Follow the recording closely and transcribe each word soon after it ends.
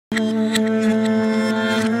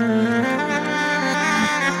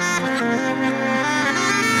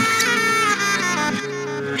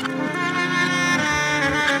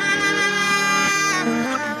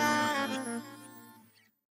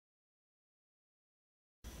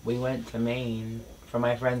We went to Maine for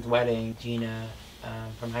my friend's wedding, Gina,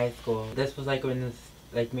 from high school. This was like when this,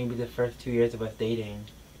 like maybe the first 2 years of us dating.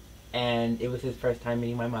 And it was his first time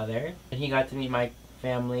meeting my mother. And he got to meet my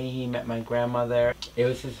family, he met my grandmother. It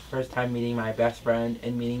was his first time meeting my best friend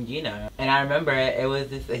and meeting Gina. And I remember it was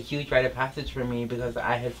just a huge rite of passage for me because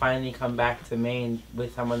I had finally come back to Maine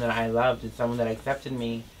with someone that I loved and someone that accepted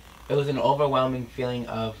me. It was an overwhelming feeling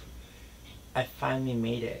of, I finally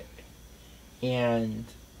made it. And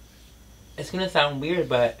it's gonna sound weird,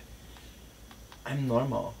 but I'm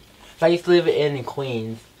normal. So I used to live in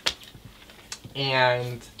Queens,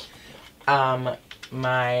 and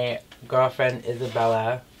my girlfriend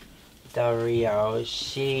Isabella Del Rio,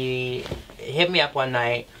 she hit me up one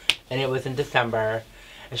night, and it was in December,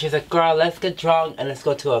 and she's like, girl, let's get drunk and let's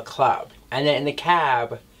go to a club. And then in the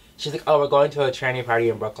cab, she's like, oh, we're going to a tranny party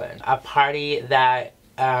in Brooklyn. A party that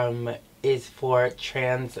is for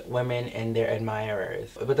trans women and their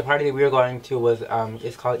admirers. But the party that we were going to was,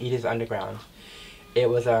 it's called Edith's Underground. It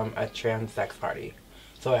was a trans sex party.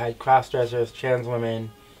 So it had cross-dressers, trans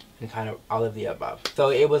women, and kind of all of the above.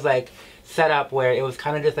 So it was like set up where it was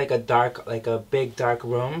kind of just like a dark, like a big dark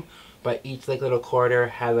room, but each like little corridor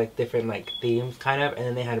had like different like themes kind of, and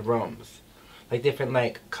then they had rooms. Like different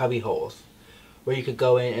like cubby holes where you could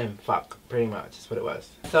go in and fuck, pretty much, is what it was.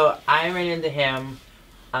 So I ran into him,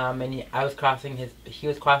 and he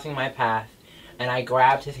was crossing my path, and I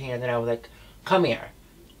grabbed his hand and I was like, come here,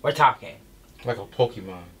 we're talking. Like a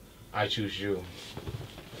Pokemon, I choose you.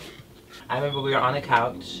 I remember we were on the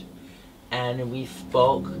couch, and we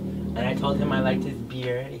spoke, and I told him I liked his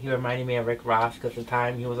beard. He reminded me of Rick Ross, because at the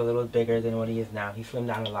time he was a little bigger than what he is now. He slimmed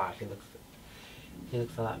down a lot. He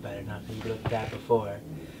looks a lot better now, because he looked bad before.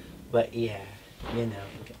 But yeah, you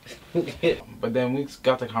know. But then we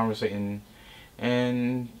got to conversating,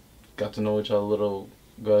 and got to know each other a little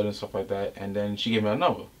good and stuff like that, and then she gave me a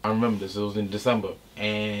number. I remember this, it was in December,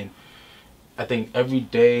 and I think every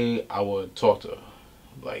day I would talk to her,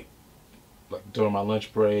 like during my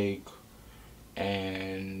lunch break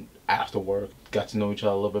and after work. Got to know each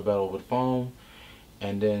other a little bit better over the phone,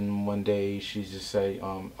 and then one day she just said,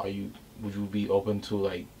 would you be open to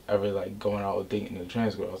like ever like going out or dating a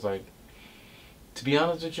trans girl? I was like, to be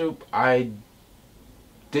honest with you, I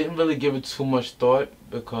didn't really give it too much thought,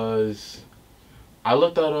 because I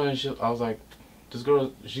looked at her and I was like, this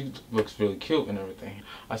girl, she looks really cute and everything.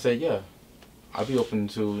 I said, yeah, I'd be open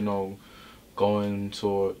to, you know, going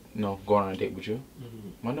on a date with you.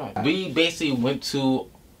 Why not? We basically went to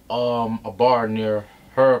a bar near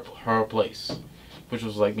her place, which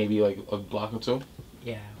was like maybe like a block or two.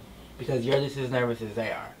 Yeah, because you're just as nervous as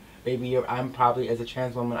they are. Maybe I'm probably, as a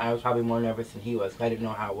trans woman, I was probably more nervous than he was. I didn't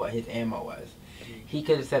know what his ammo was. He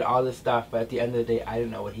could have said all this stuff, but at the end of the day, I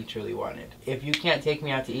didn't know what he truly wanted. If you can't take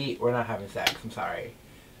me out to eat, we're not having sex. I'm sorry.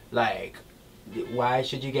 Like, why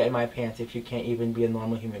should you get in my pants if you can't even be a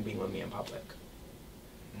normal human being with me in public?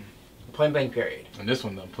 Point blank period. And this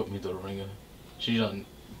one done put me through the ringer. She done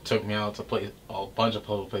took me out to a bunch of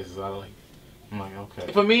public places I'm like,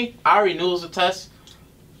 okay. For me, I already knew it was a test.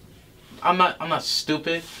 I'm not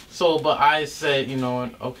stupid. So, but I said, you know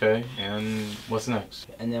what, okay, and what's next?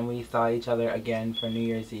 And then we saw each other again for New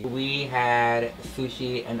Year's Eve. We had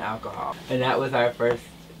sushi and alcohol. And that was our first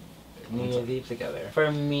New Year's Eve together.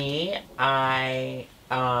 For me, I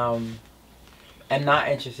am not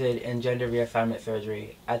interested in gender reassignment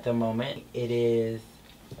surgery at the moment. It is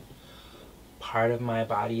part of my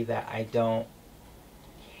body that I don't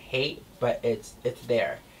hate, but it's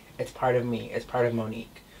there. It's part of me. It's part of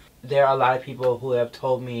Monique. There are a lot of people who have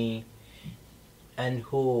told me and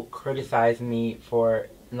who criticize me for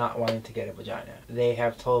not wanting to get a vagina. They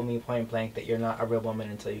have told me point blank that you're not a real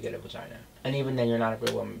woman until you get a vagina. And even then, you're not a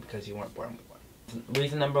real woman because you weren't born with one.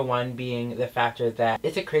 Reason number one being the factor that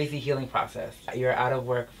it's a crazy healing process. You're out of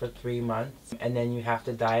work for 3 months, and then you have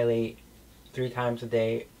to dilate 3 times a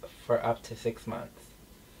day for up to 6 months.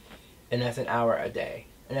 And that's an hour a day.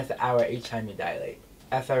 And that's an hour each time you dilate.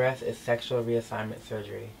 SRS is sexual reassignment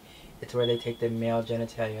surgery. It's where they take the male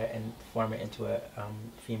genitalia and form it into a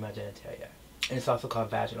female genitalia. And it's also called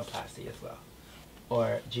vaginoplasty as well.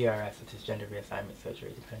 Or GRS, which is gender reassignment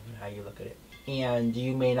surgery, depending on how you look at it. And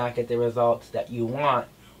you may not get the results that you want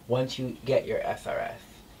once you get your SRS.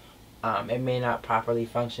 It may not properly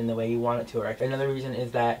function the way you want it to. Or another reason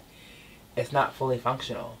is that it's not fully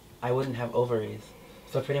functional. I wouldn't have ovaries.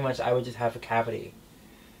 So pretty much I would just have a cavity.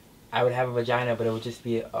 I would have a vagina, but it would just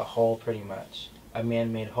be a hole pretty much. A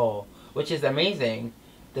man-made hole, which is amazing.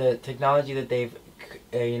 The technology that they've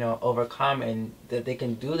overcome and that they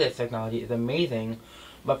can do this technology is amazing.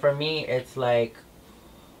 But for me, it's like,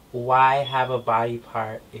 why have a body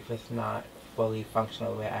part if it's not fully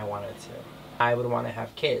functional the way I wanted to. I would want to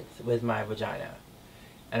have kids with my vagina,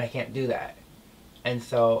 and I can't do that. And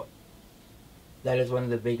so that is one of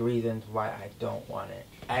the big reasons why I don't want it.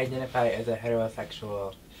 I identify as a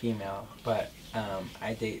heterosexual female, but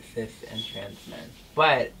I date cis and trans men.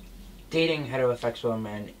 But dating heterosexual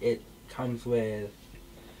men, it comes with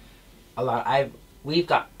a lot. I've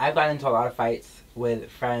gotten into a lot of fights with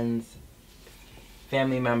friends,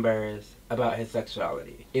 family members about his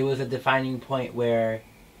sexuality. It was a defining point where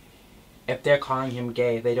if they're calling him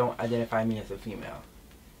gay, they don't identify me as a female.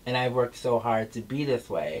 And I've worked so hard to be this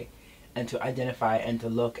way and to identify and to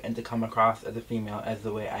look and to come across as a female as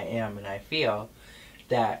the way I am and I feel,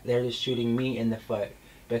 that they're just shooting me in the foot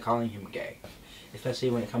by calling him gay. Especially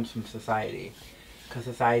when it comes from society. Because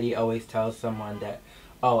society always tells someone that,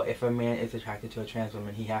 oh, if a man is attracted to a trans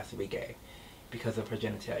woman, he has to be gay because of her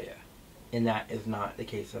genitalia. And that is not the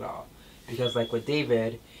case at all. Because like with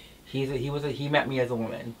David, he met me as a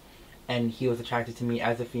woman, and he was attracted to me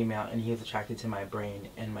as a female, and he was attracted to my brain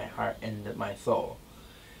and my heart and my soul.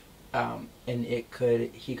 And he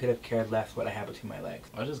could have cared less what I had between my legs.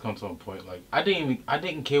 I just come to a point, like, I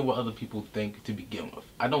didn't care what other people think to begin with.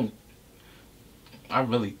 I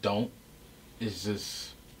really don't. It's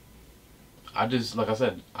just, like I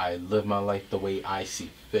said, I live my life the way I see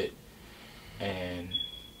fit. And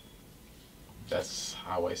that's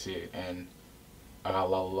how I see it. And I got a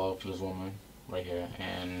lot of love for this woman right here.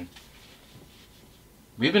 And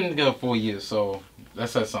we've been together 4 years, so that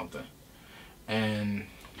says something. And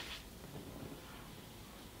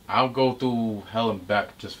I'll go through hell and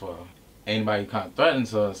back just for anybody who kind of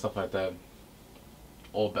threatens her and stuff like that.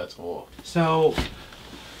 All bets are off. So,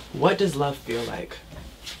 what does love feel like?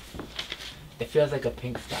 It feels like a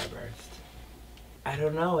pink starburst. I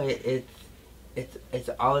don't know. It's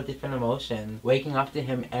all the different emotions. Waking up to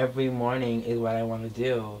him every morning is what I want to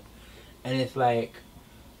do, and it's like,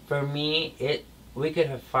 for me, we could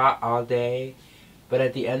have fought all day, but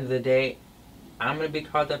at the end of the day, I'm gonna be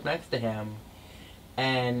curled up next to him.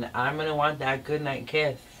 And I'm going to want that good night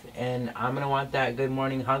kiss. And I'm going to want that good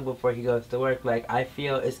morning hug before he goes to work. Like, I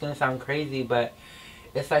feel, it's going to sound crazy, but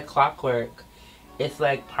it's like clockwork. It's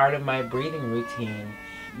like part of my breathing routine.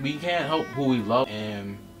 We can't help who we love.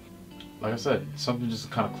 And like I said, something just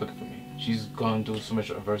kind of clicked for me. She's gone through so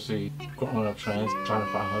much adversity, growing up trans, trying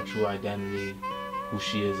to find her true identity, who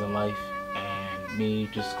she is in life. And me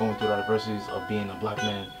just going through the adversities of being a black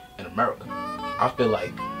man in America. I feel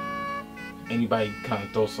like anybody kind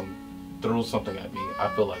of throws something at me,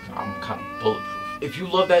 I feel like I'm kind of bulletproof. If you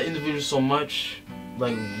love that individual so much,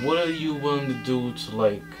 like, what are you willing to do to,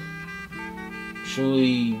 like,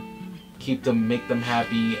 truly keep them, make them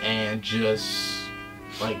happy, and just,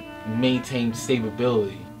 like, maintain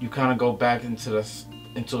stability? You kind of go back into a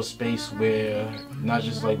space where, not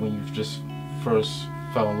just like when you just first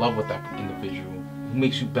fell in love with that individual, who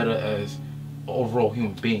makes you better as an overall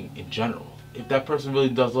human being in general. If that person really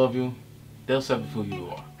does love you, they'll accept you for who you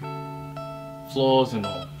are, flaws and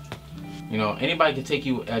all. You know, anybody can take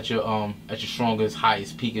you at your strongest,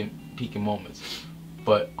 highest, peaking moments.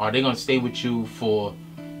 But are they gonna stay with you for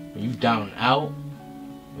when you down and out,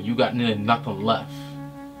 when you got nothing left?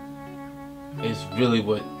 Is really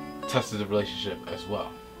what tests the relationship as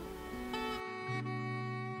well.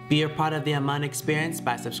 Be a part of the Aman experience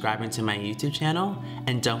by subscribing to my YouTube channel,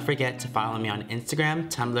 and don't forget to follow me on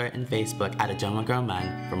Instagram, Tumblr, and Facebook at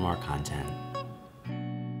Adomako for more content.